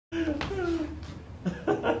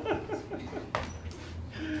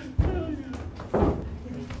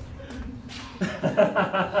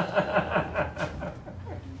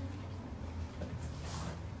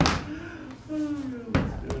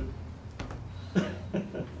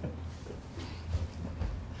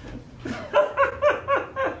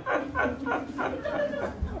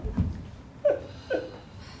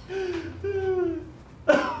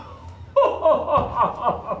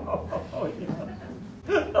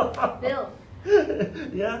Bill.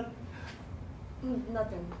 Yeah?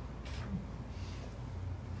 Nothing.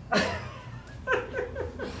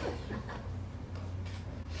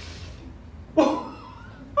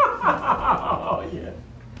 Oh, yeah.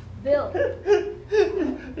 Bill.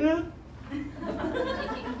 Yeah?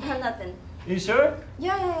 Nothing. You sure?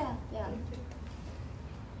 Yeah.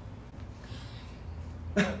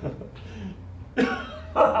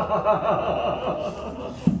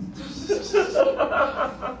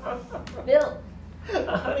 Bill.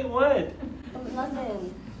 Honey, what?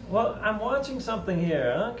 Nothing. Well, I'm watching something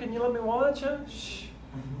here, huh? Can you let me watch, huh? Shh.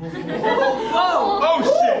 Oh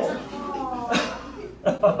shit!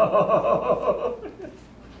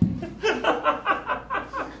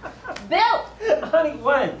 Bill! Honey,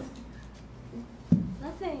 what?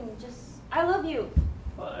 Nothing. Just, I love you.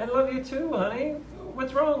 Well, I love you too, honey.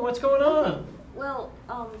 What's wrong? What's going on? Well,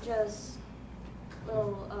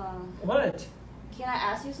 What? can I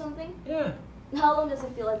ask you something? Yeah. How long does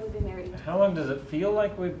it feel like we've been married? How long does it feel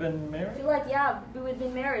like we've been I married? feel like, yeah, we've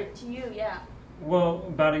been married to you, yeah. Well,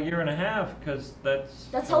 about 1.5 years, because that's...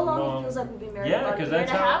 That's how long it feels like we've been married? Yeah, about because a year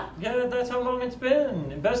that's and a how... half? Yeah, that's how long it's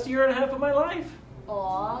been. Best 1.5 years of my life.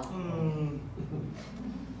 Aw.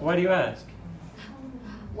 Why do you ask?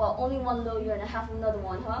 Well, only one little year and a half, another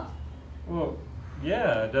one, huh? Well,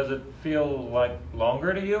 yeah. Does it feel like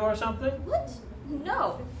longer to you or something? What?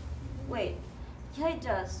 No. Wait. Yeah, it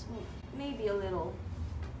does. Maybe a little.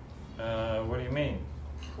 What do you mean?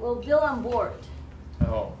 Well, Bill, I'm bored.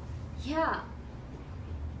 Oh. Yeah.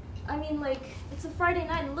 I mean, like, it's a Friday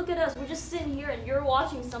night and look at us. We're just sitting here and you're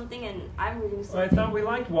watching something and I'm reading Well, something. I thought we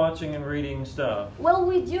liked watching and reading stuff. Well,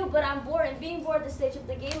 we do, but I'm bored. And being bored at the stage of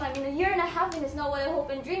the game, I mean, 1.5 years is not what I hope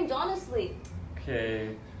and dreamed, honestly.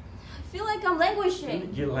 Okay. I feel like I'm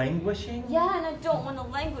languishing. You languishing? Yeah, and I don't want to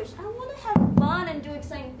languish. I want to have fun and do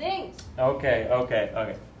exciting things. Okay.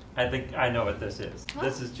 I think I know what this is. Huh?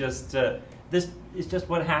 This is just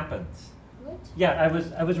what happens. What? Yeah, I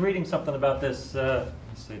was reading something about this. Let's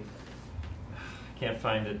see. I can't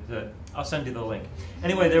find it. I'll send you the link.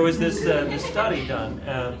 Anyway, there was this study done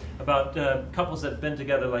about couples that have been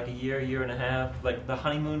together like 1 year, 1.5 years, like the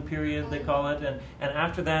honeymoon period they call it, and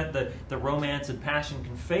after that the romance and passion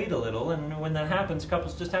can fade a little, and when that happens,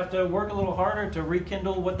 couples just have to work a little harder to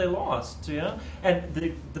rekindle what they lost, you know? And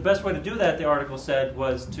the best way to do that, the article said,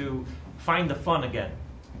 was to find the fun again.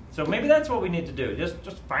 So maybe that's what we need to do,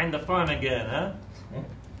 just find the fun again, huh?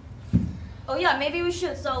 Oh yeah, maybe we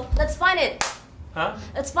should, so let's find it. Huh?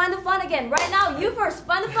 Let's find the fun again. Right now, you first.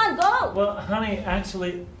 Find the fun. Go! Well, honey,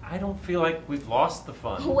 actually, I don't feel like we've lost the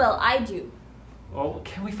fun. Well, I do. Oh,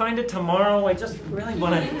 can we find it tomorrow? I just really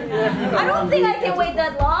want to... I don't think I can wait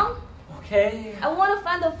that long. Okay. I want to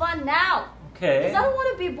find the fun now. Okay. Because I don't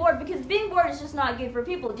want to be bored, because being bored is just not good for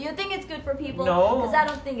people. Do you think it's good for people? No. Because I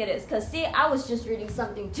don't think it is. Because, see, I was just reading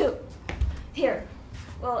something too. Here.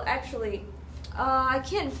 Well, actually, I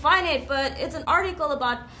can't find it, but it's an article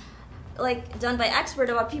about... like done by expert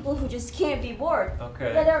about people who just can't be bored.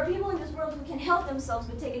 Okay. Yeah, there are people in this world who can help themselves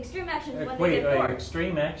but take extreme actions when they Wait, get bored.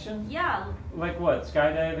 extreme action? Yeah. Like what?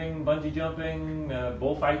 Skydiving, bungee jumping,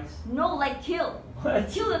 bullfights? No, like kill. What?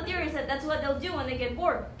 Kill the theory said that's what they'll do when they get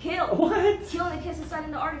bored. Kill. What? Kill the kids inside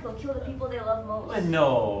in the article. Kill the people they love most.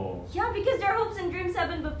 No. Yeah, because their hopes and dreams have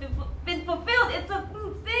been fulfilled. It's a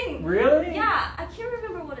thing. Really? Yeah, I can't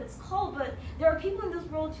remember what it's called, but there are people in this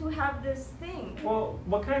world who have this thing. Well,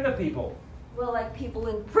 what kind of people? Well, like people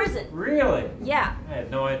in prison. Really? Yeah. I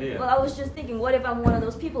had no idea. Well, I was just thinking, what if I'm one of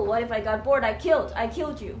those people? What if I got bored? I killed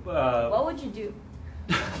you. What would you do?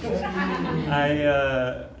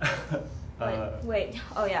 Wait.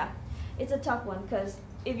 Oh yeah, it's a tough one because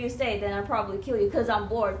if you stay, then I'd probably kill you because I'm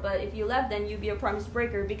bored. But if you left, then you'd be a promise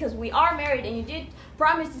breaker because we are married and you did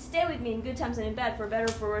promise to stay with me in good times and in bad, for better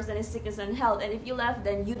or for worse, and in sickness and health. And if you left,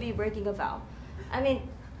 then you'd be breaking a vow. I mean,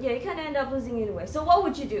 yeah, you kind of end up losing either way. So what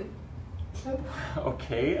would you do?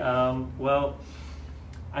 Okay, well,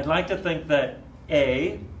 I'd like to think that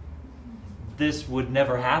A, this would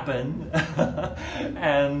never happen,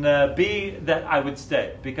 and B, that I would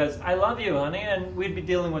stay, because I love you, honey, and we'd be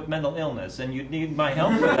dealing with mental illness, and you'd need my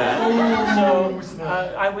help for that. So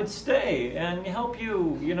I would stay and help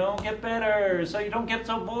you, you know, get better, so you don't get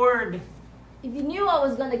so bored. If you knew I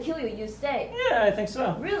was gonna kill you, you'd stay. Yeah, I think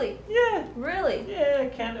so. Really? Yeah. Really? Yeah, I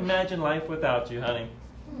can't imagine life without you, honey.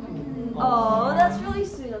 Oh, that's really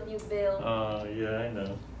sweet of you, Bill. Oh, yeah, I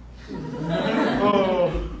know.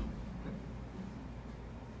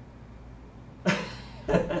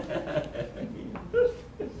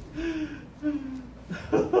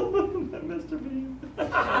 Mr. Bean. Oh,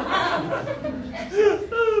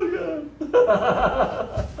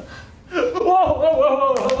 God. Whoa, whoa, whoa,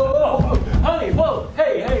 whoa, whoa, whoa. Honey, whoa.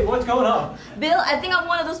 Hey, what's going on? Bill, I think I'm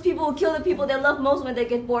one of those people who kill the people they love most when they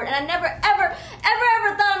get bored. And I never, ever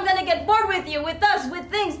thought I'm gonna get bored with you, with us, with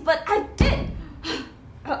things, but I did.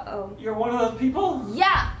 Uh-oh. You're one of those people?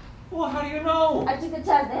 Yeah. Well, how do you know? I took a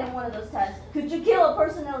test. They had one of those tests. Could you kill a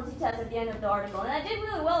personality test at the end of the article? And I did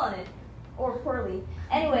really well on it. Or poorly.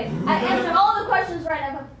 Anyway, I answered all the questions right,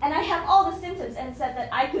 and I have all the symptoms, and it said that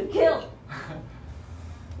I could kill.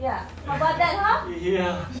 Yeah. How about that, huh?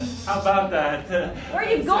 Yeah. How about that? Where are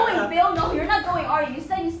you going, Bill? No, you're not going, are you? You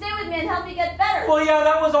said you stay with me and help me get better. Well, yeah,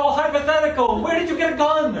 that was all hypothetical. Where did you get a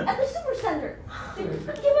gun? At the super center. He was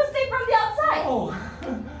safe from the outside. Oh.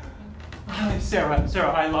 Sarah,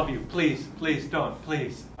 I love you. Please, don't.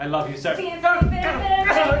 Please. I love you, Sarah.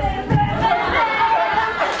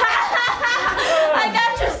 I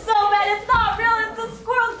got you so bad. It's not real. It's a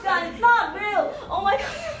squirrel gun. It's not real. Oh my God,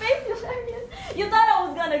 your face is hilarious. You thought I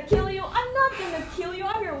was gonna kill you. I'm not gonna kill you.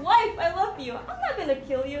 I'm your wife. I love you. I'm not gonna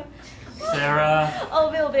kill you. Sarah.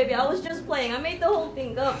 Oh, Bill, baby, I was just playing. I made the whole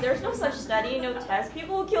thing up. There's no such study, no test.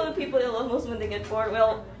 People will kill the people they love most when they get bored.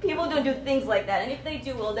 Well, people don't do things like that. And if they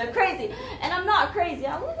do, well, they're crazy. And I'm not crazy.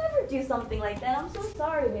 I would never do something like that. I'm so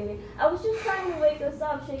sorry, baby. I was just trying to wake us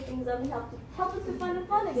up, shake things up, and help us to find the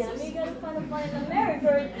fun again. I mean, you gotta find the fun in the marriage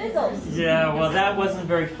or it fizzles. Yeah, well, that wasn't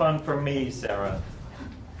very fun for me, Sarah.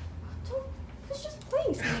 I was just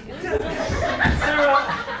playing, Steven. Sarah,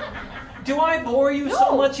 do I bore you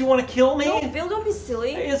so much you want to kill me? No, Bill, don't be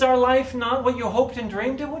silly. Is our life not what you hoped and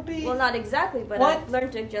dreamed it would be? Well, not exactly, but What? I've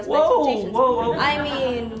learned to adjust my Whoa, expectations. whoa. I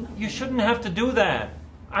mean... You shouldn't have to do that.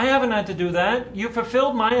 I haven't had to do that. You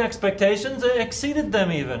fulfilled my expectations, exceeded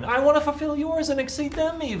them even. I want to fulfill yours and exceed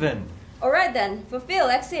them even. All right, then. Fulfill,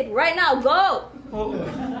 exit, right now, go! Well,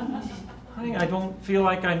 honey, I don't feel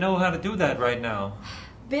like I know how to do that right now.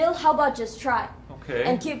 Bill, how about just try? Okay.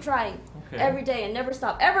 And keep trying. Okay. Every day and never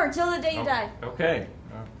stop. Ever until the day you die. Okay.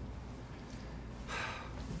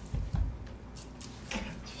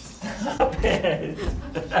 Stop it.